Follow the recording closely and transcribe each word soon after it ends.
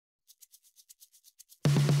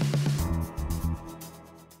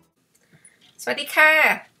สวัสดีค่ะ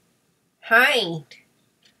Hi.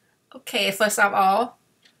 Okay, first of all,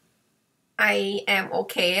 I am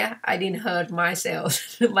okay. I didn't hurt myself.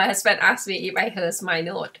 My husband asked me if I hurt my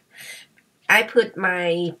nose. I put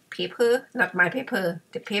my paper, not my paper,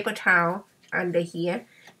 the paper towel under here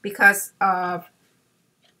because of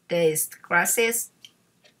these glasses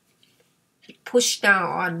push down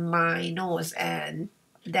on my nose and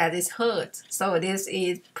that is hurt. So this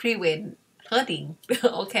is prevent hurting.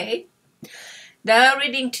 Okay. The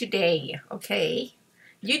reading today. Okay.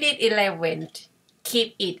 Unit 11. Keep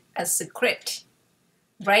it a secret.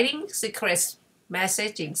 Writing secret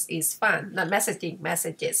messages is fun. Not messaging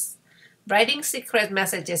messages. Writing secret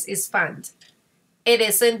messages is fun. It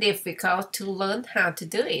isn't difficult to learn how to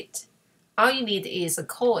do it. All you need is a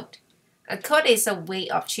code. A code is a way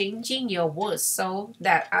of changing your words so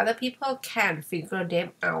that other people can figure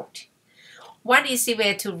them out. One easy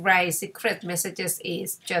way to write secret messages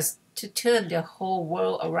is just to turn the whole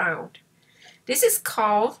world around. This is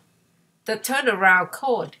called the turnaround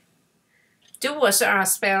code. The words are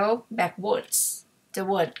spelled backwards. The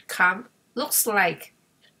word come looks like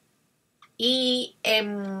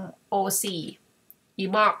EMOC.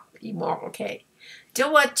 EMOC, okay. The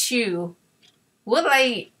word to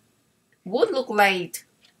would look like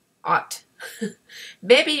ought.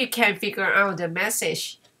 Maybe you can figure out the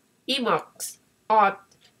message. EMOC, ought.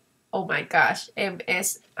 Oh my gosh,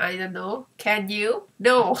 MS, I don't know. Can you?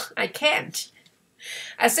 No, I can't.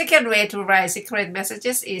 A second way to write secret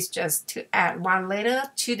messages is just to add one letter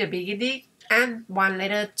to the beginning and one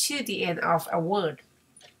letter to the end of a word.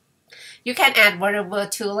 You can add whatever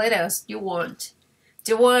two letters you want.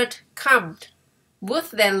 The word come would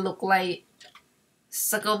then look like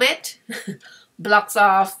circlet, blocks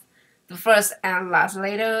off the first and last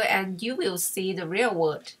letter, and you will see the real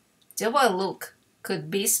word. The word look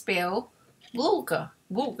could be spelled vulgar,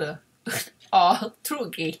 or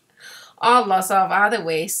trugy, or lots of other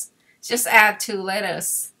ways. Just add two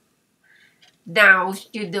letters. Now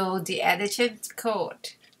you know the addition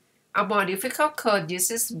code. A more difficult code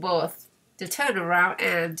uses both the turnaround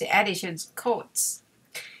and the addition codes.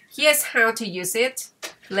 Here's how to use it.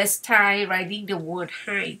 Let's try writing the word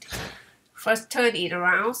hide. First turn it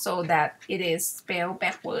around so that it is spelled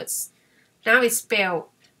backwards. Now it's spelled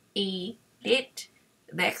E-D.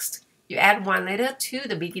 Next, you add one letter to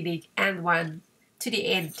the beginning and one to the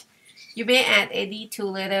end. You may add any two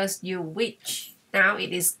letters you wish. Now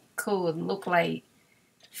it is could look like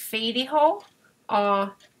Fidiho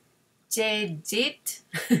or Jejit,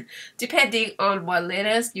 depending on what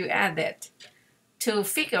letters you added. To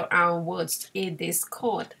figure out words in this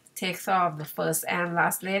code, take off the first and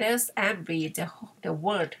last letters and read the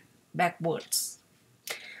word backwards.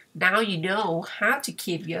 Now you know how to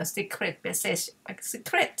keep your secret message a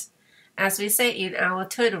secret, as we say in our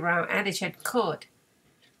turnaround addition code.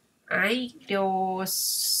 I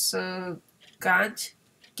can't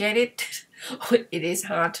get it. It is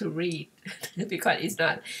hard to read because it's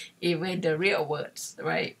not even the real words,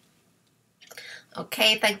 right?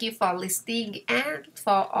 Okay, thank you for listening and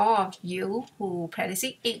for all of you who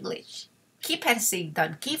practicing English. Keep practicing,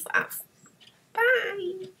 don't give up.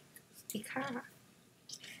 Bye. สวัสดีค่ะ